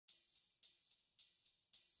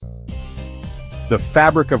The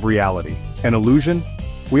fabric of reality. An illusion?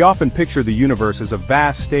 We often picture the universe as a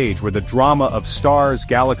vast stage where the drama of stars,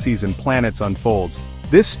 galaxies, and planets unfolds.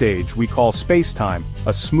 This stage we call spacetime,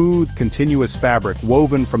 a smooth, continuous fabric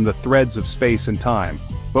woven from the threads of space and time.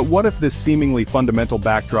 But what if this seemingly fundamental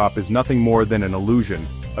backdrop is nothing more than an illusion,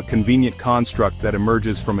 a convenient construct that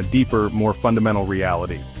emerges from a deeper, more fundamental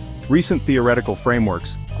reality? Recent theoretical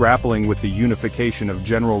frameworks, grappling with the unification of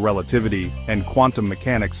general relativity and quantum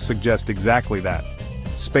mechanics, suggest exactly that.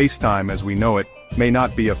 Spacetime as we know it may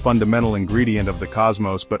not be a fundamental ingredient of the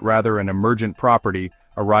cosmos but rather an emergent property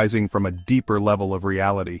arising from a deeper level of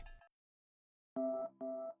reality.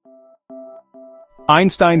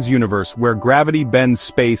 Einstein's universe, where gravity bends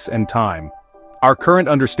space and time. Our current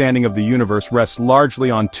understanding of the universe rests largely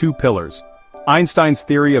on two pillars: Einstein's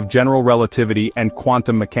theory of general relativity and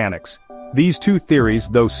quantum mechanics. These two theories,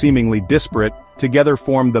 though seemingly disparate, together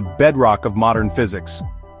form the bedrock of modern physics.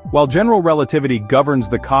 While general relativity governs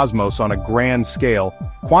the cosmos on a grand scale,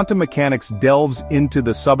 quantum mechanics delves into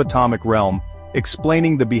the subatomic realm,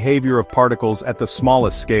 explaining the behavior of particles at the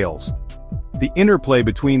smallest scales. The interplay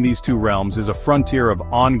between these two realms is a frontier of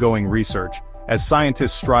ongoing research, as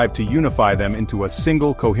scientists strive to unify them into a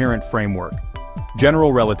single coherent framework.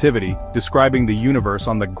 General relativity, describing the universe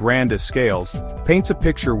on the grandest scales, paints a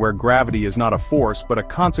picture where gravity is not a force but a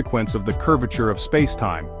consequence of the curvature of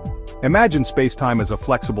spacetime. Imagine spacetime as a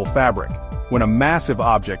flexible fabric. When a massive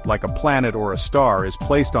object like a planet or a star is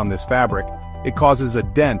placed on this fabric, it causes a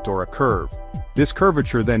dent or a curve. This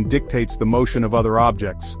curvature then dictates the motion of other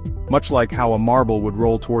objects, much like how a marble would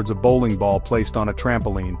roll towards a bowling ball placed on a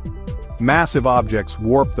trampoline. Massive objects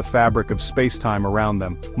warp the fabric of spacetime around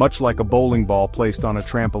them, much like a bowling ball placed on a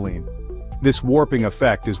trampoline. This warping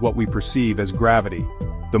effect is what we perceive as gravity.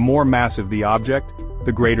 The more massive the object,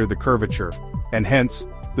 the greater the curvature, and hence,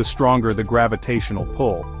 the stronger the gravitational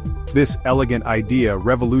pull. This elegant idea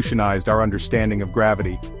revolutionized our understanding of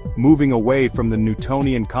gravity, moving away from the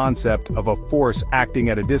Newtonian concept of a force acting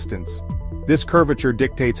at a distance. This curvature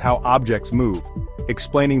dictates how objects move,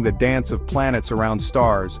 explaining the dance of planets around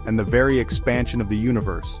stars and the very expansion of the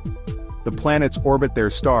universe. The planets orbit their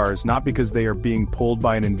stars not because they are being pulled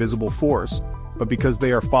by an invisible force, but because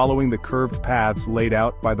they are following the curved paths laid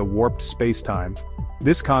out by the warped spacetime.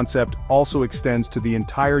 This concept also extends to the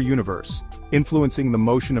entire universe, influencing the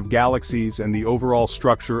motion of galaxies and the overall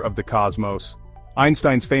structure of the cosmos.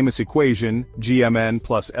 Einstein's famous equation, Gmn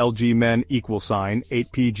plus Lgmen equals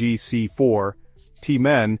 8pgc4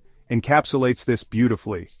 Tmen, encapsulates this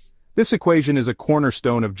beautifully. This equation is a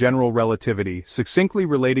cornerstone of general relativity, succinctly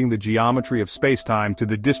relating the geometry of spacetime to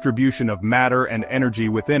the distribution of matter and energy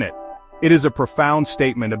within it. It is a profound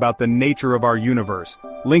statement about the nature of our universe,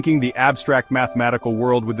 linking the abstract mathematical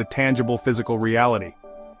world with the tangible physical reality.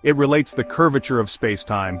 It relates the curvature of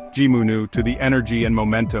spacetime, G-mu-nu, to the energy and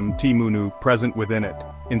momentum, T-mu-nu, present within it.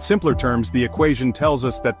 In simpler terms, the equation tells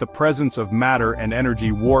us that the presence of matter and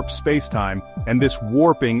energy warps spacetime, and this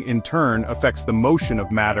warping in turn affects the motion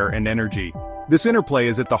of matter and energy. This interplay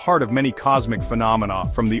is at the heart of many cosmic phenomena,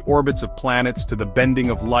 from the orbits of planets to the bending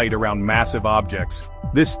of light around massive objects.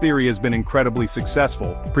 This theory has been incredibly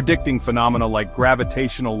successful, predicting phenomena like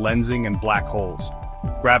gravitational lensing and black holes.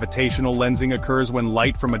 Gravitational lensing occurs when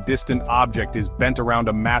light from a distant object is bent around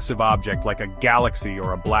a massive object like a galaxy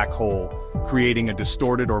or a black hole, creating a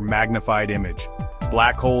distorted or magnified image.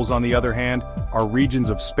 Black holes, on the other hand, are regions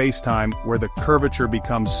of spacetime where the curvature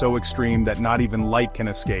becomes so extreme that not even light can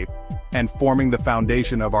escape, and forming the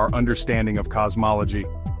foundation of our understanding of cosmology.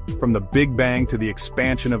 From the Big Bang to the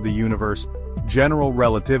expansion of the universe, general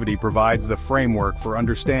relativity provides the framework for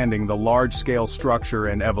understanding the large-scale structure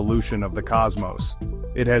and evolution of the cosmos.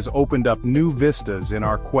 It has opened up new vistas in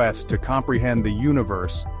our quest to comprehend the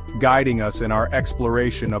universe, guiding us in our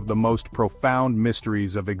exploration of the most profound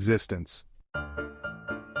mysteries of existence.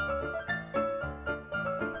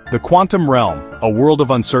 The quantum realm, a world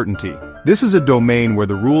of uncertainty. This is a domain where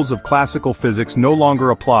the rules of classical physics no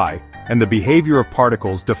longer apply, and the behavior of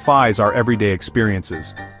particles defies our everyday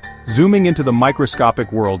experiences. Zooming into the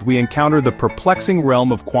microscopic world, we encounter the perplexing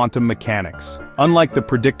realm of quantum mechanics. Unlike the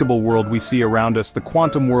predictable world we see around us, the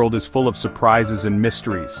quantum world is full of surprises and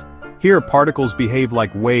mysteries. Here, particles behave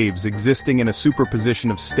like waves existing in a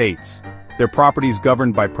superposition of states, their properties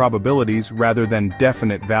governed by probabilities rather than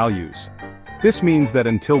definite values. This means that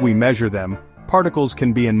until we measure them, particles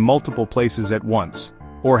can be in multiple places at once,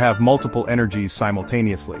 or have multiple energies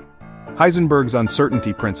simultaneously. Heisenberg's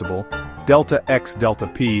uncertainty principle, delta x delta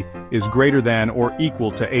p, is greater than or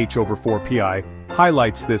equal to h over 4pi,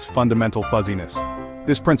 highlights this fundamental fuzziness.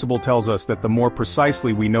 This principle tells us that the more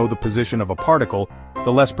precisely we know the position of a particle,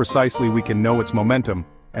 the less precisely we can know its momentum,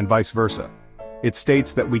 and vice versa. It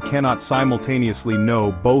states that we cannot simultaneously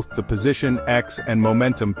know both the position x and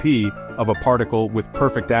momentum p of a particle with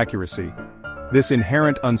perfect accuracy. This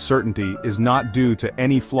inherent uncertainty is not due to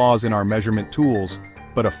any flaws in our measurement tools,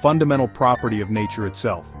 but a fundamental property of nature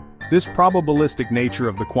itself. This probabilistic nature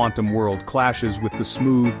of the quantum world clashes with the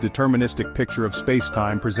smooth, deterministic picture of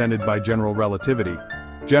spacetime presented by general relativity.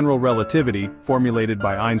 General relativity, formulated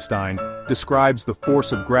by Einstein, describes the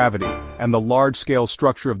force of gravity and the large-scale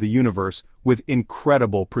structure of the universe with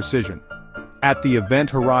incredible precision. At the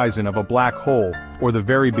event horizon of a black hole, or the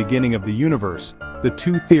very beginning of the universe, the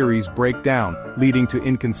two theories break down, leading to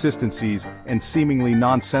inconsistencies and seemingly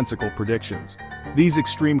nonsensical predictions. These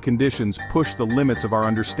extreme conditions push the limits of our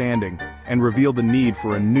understanding and reveal the need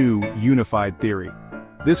for a new, unified theory.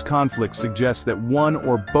 This conflict suggests that one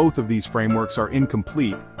or both of these frameworks are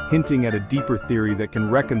incomplete, hinting at a deeper theory that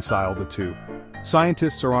can reconcile the two.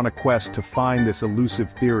 Scientists are on a quest to find this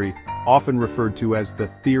elusive theory, often referred to as the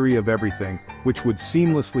theory of everything, which would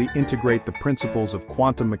seamlessly integrate the principles of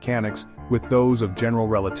quantum mechanics with those of general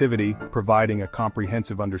relativity, providing a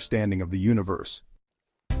comprehensive understanding of the universe.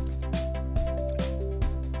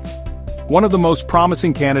 One of the most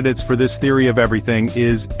promising candidates for this theory of everything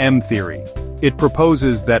is M-theory. It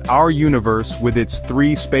proposes that our universe, with its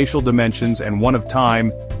 3 spatial dimensions and 1 of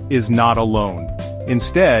time, is not alone.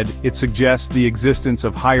 Instead, it suggests the existence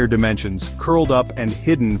of higher dimensions, curled up and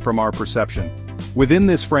hidden from our perception. Within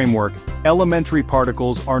this framework, elementary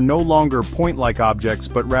particles are no longer point-like objects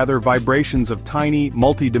but rather vibrations of tiny,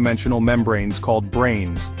 multi-dimensional membranes called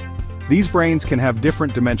branes. These branes can have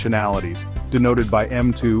different dimensionalities, denoted by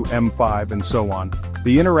M2, M5, and so on.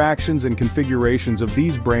 The interactions and configurations of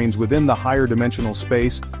these branes within the higher dimensional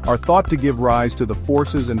space are thought to give rise to the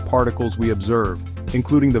forces and particles we observe,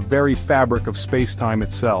 including the very fabric of spacetime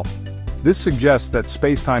itself. This suggests that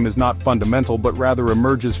spacetime is not fundamental but rather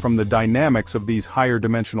emerges from the dynamics of these higher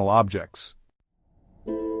dimensional objects.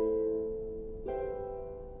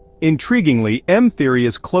 Intriguingly, M-theory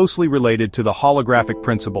is closely related to the holographic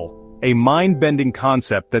principle, a mind-bending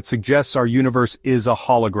concept that suggests our universe is a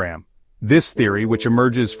hologram. This theory, which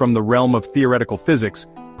emerges from the realm of theoretical physics,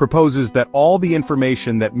 proposes that all the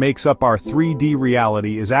information that makes up our 3D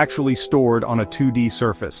reality is actually stored on a 2D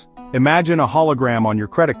surface. Imagine a hologram on your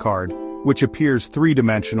credit card, which appears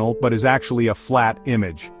three-dimensional but is actually a flat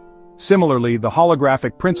image. Similarly, the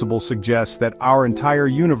holographic principle suggests that our entire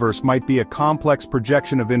universe might be a complex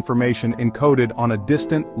projection of information encoded on a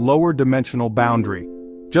distant, lower-dimensional boundary.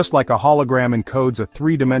 Just like a hologram encodes a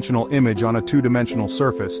three-dimensional image on a two-dimensional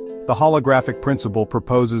surface, the holographic principle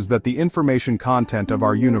proposes that the information content of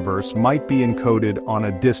our universe might be encoded on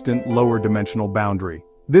a distant, lower-dimensional boundary.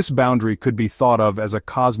 This boundary could be thought of as a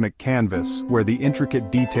cosmic canvas, where the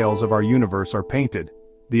intricate details of our universe are painted.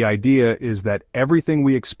 The idea is that everything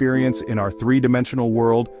we experience in our three-dimensional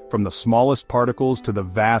world, from the smallest particles to the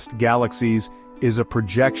vast galaxies, is a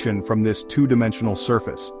projection from this two-dimensional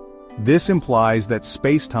surface. This implies that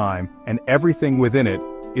space-time, and everything within it,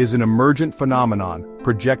 is an emergent phenomenon,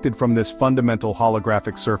 projected from this fundamental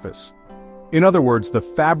holographic surface. In other words, the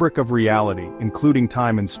fabric of reality, including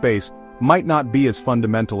time and space, might not be as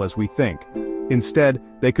fundamental as we think. Instead,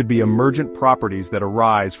 they could be emergent properties that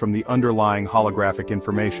arise from the underlying holographic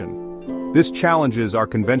information. This challenges our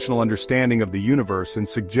conventional understanding of the universe and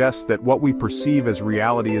suggests that what we perceive as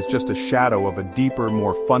reality is just a shadow of a deeper,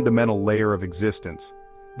 more fundamental layer of existence.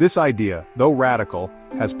 This idea, though radical,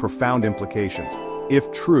 has profound implications. If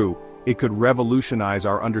true, it could revolutionize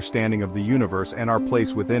our understanding of the universe and our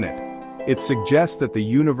place within it. It suggests that the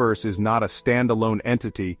universe is not a standalone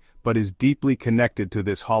entity, but is deeply connected to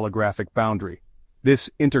this holographic boundary. This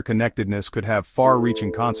interconnectedness could have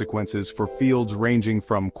far-reaching consequences for fields ranging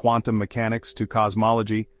from quantum mechanics to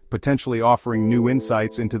cosmology, potentially offering new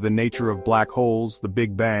insights into the nature of black holes, the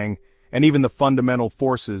Big Bang, and even the fundamental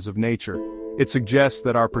forces of nature. It suggests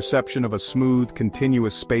that our perception of a smooth,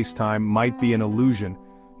 continuous spacetime might be an illusion,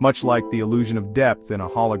 much like the illusion of depth in a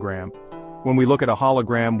hologram. When we look at a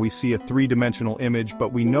hologram, we see a three-dimensional image,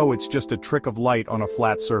 but we know it's just a trick of light on a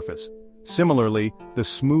flat surface. Similarly, the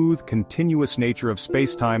smooth, continuous nature of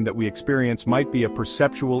spacetime that we experience might be a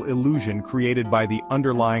perceptual illusion created by the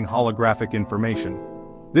underlying holographic information.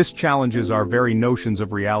 This challenges our very notions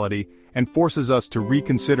of reality and forces us to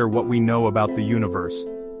reconsider what we know about the universe.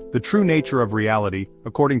 The true nature of reality,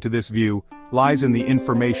 according to this view, lies in the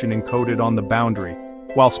information encoded on the boundary,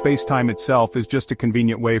 while spacetime itself is just a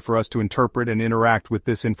convenient way for us to interpret and interact with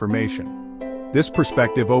this information. This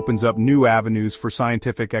perspective opens up new avenues for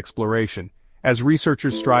scientific exploration, as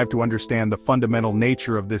researchers strive to understand the fundamental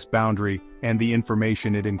nature of this boundary and the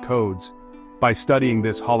information it encodes. By studying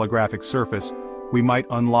this holographic surface, we might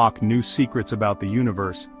unlock new secrets about the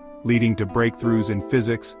universe, leading to breakthroughs in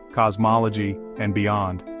physics, cosmology, and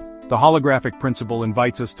beyond. The holographic principle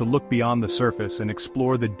invites us to look beyond the surface and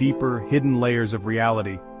explore the deeper, hidden layers of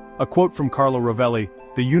reality. A quote from Carlo Rovelli: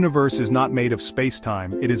 "The universe is not made of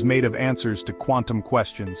space-time, it is made of answers to quantum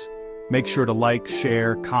questions." Make sure to like,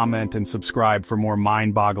 share, comment, and subscribe for more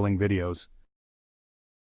mind-boggling videos.